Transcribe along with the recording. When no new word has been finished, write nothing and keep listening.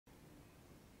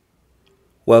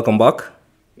Welcome back.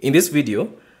 In this video,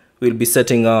 we'll be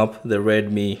setting up the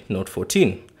Redmi Note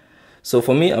 14. So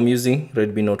for me, I'm using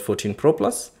Redmi Note 14 Pro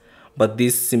Plus, but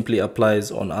this simply applies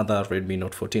on other Redmi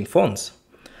Note 14 phones.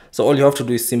 So all you have to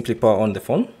do is simply power on the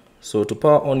phone. So to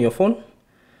power on your phone,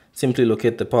 simply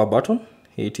locate the power button.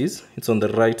 Here it is. It's on the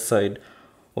right side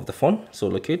of the phone. So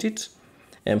locate it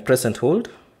and press and hold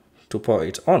to power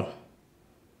it on.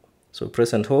 So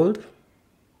press and hold.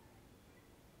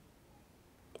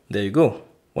 There you go.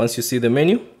 Once you see the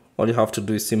menu, all you have to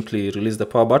do is simply release the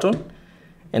power button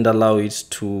and allow it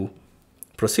to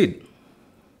proceed.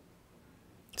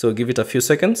 So give it a few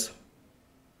seconds.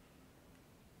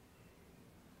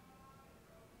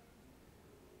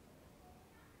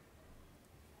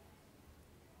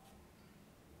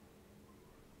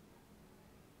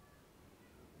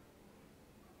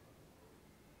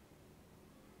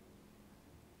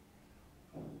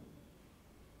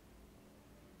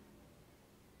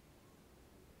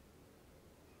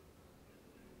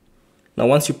 Now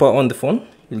once you power on the phone,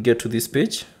 you'll get to this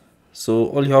page. So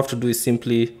all you have to do is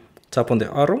simply tap on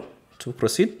the arrow to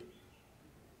proceed.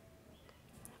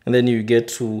 And then you get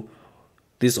to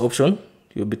this option.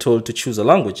 You'll be told to choose a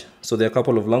language. So there are a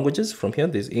couple of languages from here.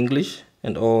 There's English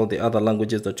and all the other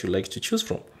languages that you like to choose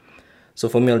from. So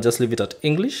for me, I'll just leave it at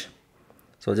English.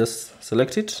 So I'll just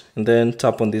select it and then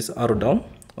tap on this arrow down,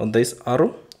 on this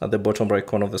arrow at the bottom right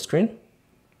corner of the screen.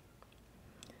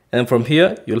 And from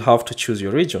here, you'll have to choose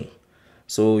your region.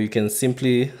 So you can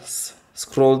simply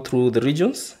scroll through the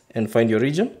regions and find your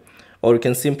region, or you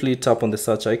can simply tap on the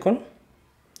search icon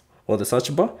or the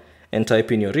search bar and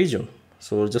type in your region.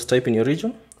 So just type in your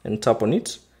region and tap on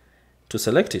it to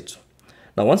select it.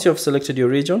 Now once you have selected your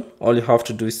region, all you have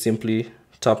to do is simply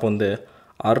tap on the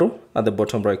arrow at the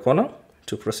bottom right corner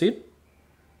to proceed.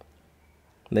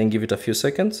 Then give it a few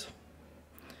seconds.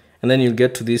 And then you'll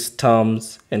get to this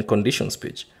terms and conditions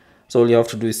page. So all you have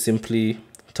to do is simply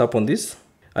tap on this.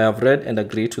 I have read and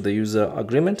agreed to the user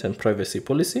agreement and privacy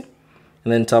policy.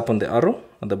 And then tap on the arrow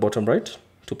at the bottom right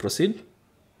to proceed.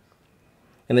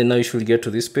 And then now you should get to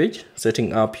this page,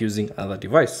 setting up using other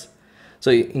device.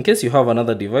 So in case you have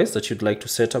another device that you'd like to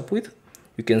set up with,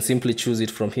 you can simply choose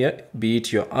it from here, be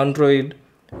it your Android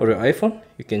or your iPhone.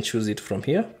 You can choose it from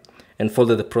here and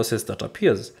follow the process that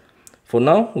appears. For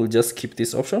now, we'll just keep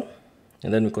this option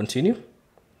and then we continue.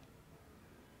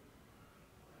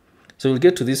 So you'll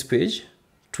get to this page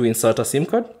to insert a SIM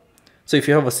card. So if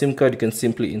you have a SIM card, you can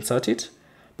simply insert it.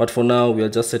 But for now, we are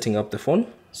just setting up the phone.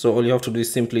 So all you have to do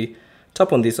is simply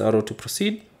tap on this arrow to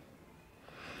proceed.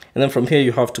 And then from here,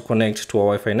 you have to connect to a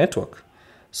Wi-Fi network.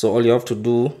 So all you have to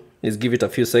do is give it a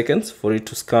few seconds for it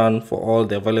to scan for all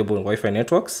the available Wi-Fi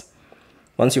networks.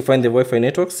 Once you find the Wi-Fi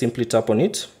network, simply tap on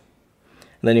it.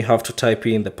 And then you have to type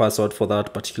in the password for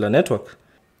that particular network.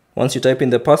 Once you type in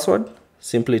the password,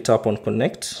 simply tap on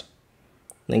connect.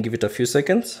 Then give it a few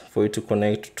seconds for it to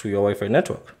connect to your Wi-Fi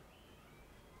network.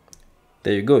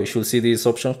 There you go. You should see this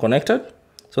option connected.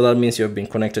 So that means you have been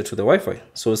connected to the Wi-Fi.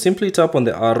 So simply tap on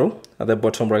the arrow at the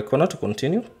bottom right corner to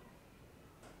continue.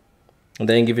 And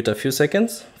then give it a few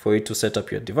seconds for it to set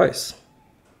up your device.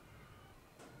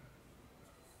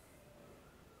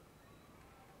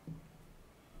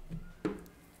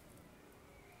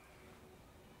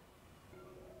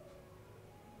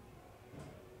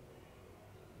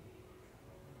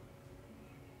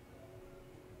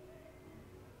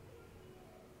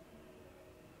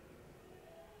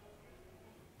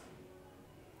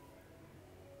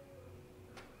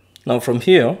 Now from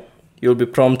here, you'll be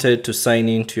prompted to sign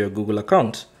in to your Google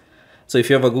account. So if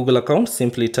you have a Google account,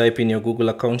 simply type in your Google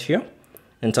account here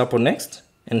and tap on next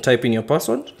and type in your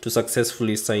password to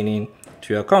successfully sign in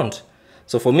to your account.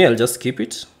 So for me, I'll just skip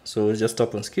it. So just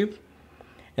tap on skip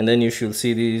and then you should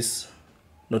see this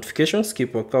notification,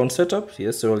 skip account setup.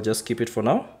 Yes, so I'll just skip it for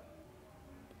now.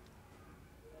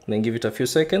 Then give it a few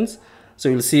seconds. So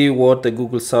you'll see what the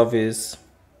Google service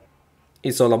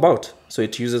is all about. So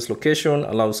it uses location,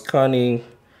 allows scanning,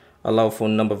 allow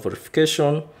phone number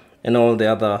verification, and all the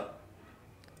other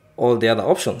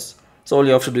options. So all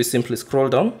you have to do is simply scroll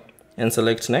down and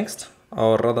select next,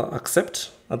 or rather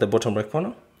accept at the bottom right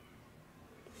corner.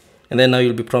 And then now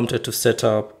you'll be prompted to set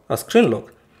up a screen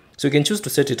lock. So you can choose to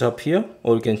set it up here,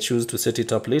 or you can choose to set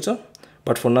it up later.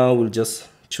 But for now, we'll just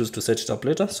choose to set it up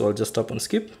later. So I'll just tap on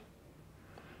skip.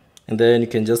 And then you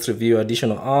can just review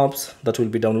additional apps that will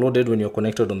be downloaded when you're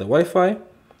connected on the Wi-Fi.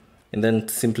 And then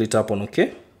simply tap on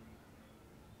OK.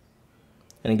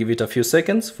 And give it a few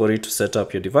seconds for it to set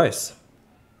up your device.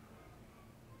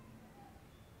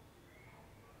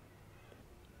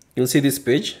 You'll see this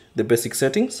page, the basic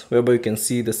settings, whereby you can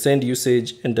see the send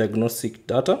usage and diagnostic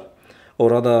data,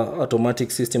 or other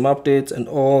automatic system updates, and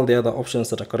all the other options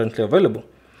that are currently available.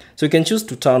 So you can choose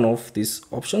to turn off these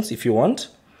options if you want,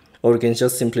 or you can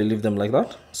just simply leave them like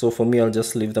that. So for me, I'll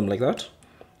just leave them like that.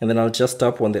 And then I'll just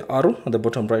tap on the arrow at the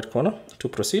bottom right corner to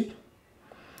proceed.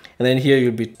 And then here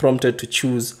you'll be prompted to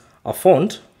choose a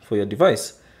font for your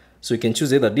device. So you can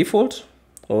choose either default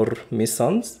or Miss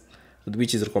Sans,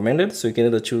 which is recommended. So you can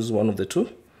either choose one of the two.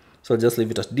 So I'll just leave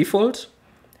it as default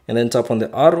and then tap on the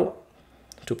arrow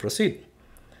to proceed.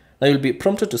 Now you'll be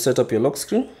prompted to set up your lock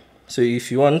screen. So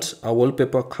if you want a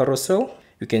wallpaper carousel,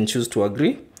 you can choose to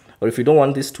agree. Or if you don't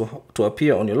want this to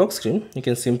appear on your lock screen, you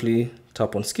can simply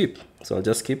tap on skip. So I'll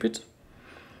just skip it.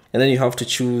 And then you have to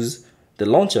choose the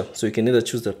launcher. So you can either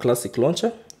choose the classic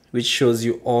launcher, which shows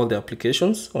you all the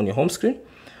applications on your home screen,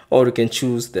 or you can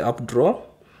choose the app drawer,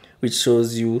 which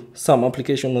shows you some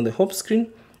application on the home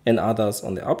screen and others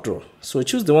on the app drawer. So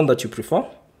choose the one that you prefer.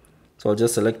 So I'll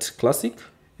just select classic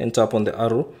and tap on the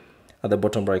arrow at the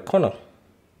bottom right corner.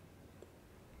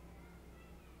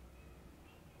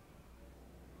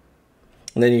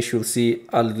 And then you should see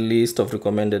a list of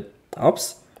recommended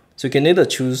apps. So you can either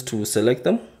choose to select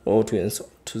them, or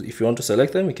if you want to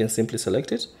select them, you can simply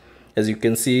select it. As you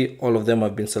can see, all of them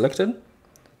have been selected.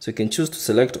 So you can choose to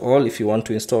select all if you want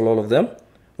to install all of them,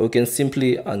 or you can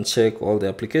simply uncheck all the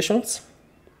applications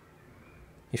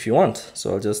if you want.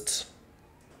 So I'll just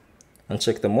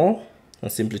uncheck them all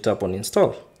and simply tap on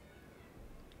install.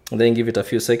 And then give it a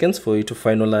few seconds for you to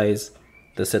finalize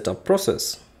the setup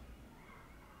process.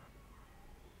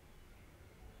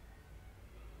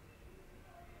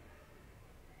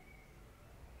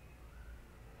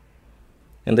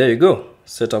 And there you go,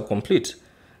 setup complete.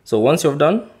 So once you've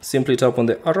done, simply tap on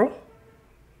the arrow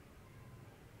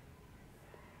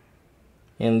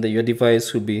and your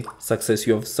device will be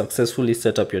you have successfully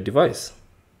set up your device.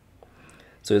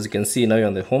 So as you can see, now you're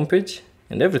on the home page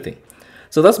and everything.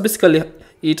 So that's basically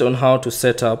it on how to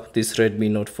set up this Redmi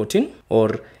Note 14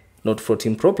 or Note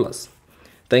 14 Pro Plus.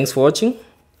 Thanks for watching.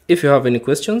 If you have any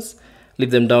questions,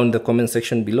 leave them down in the comment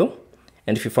section below.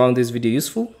 And if you found this video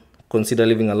useful, consider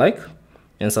leaving a like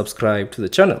and subscribe to the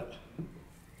channel.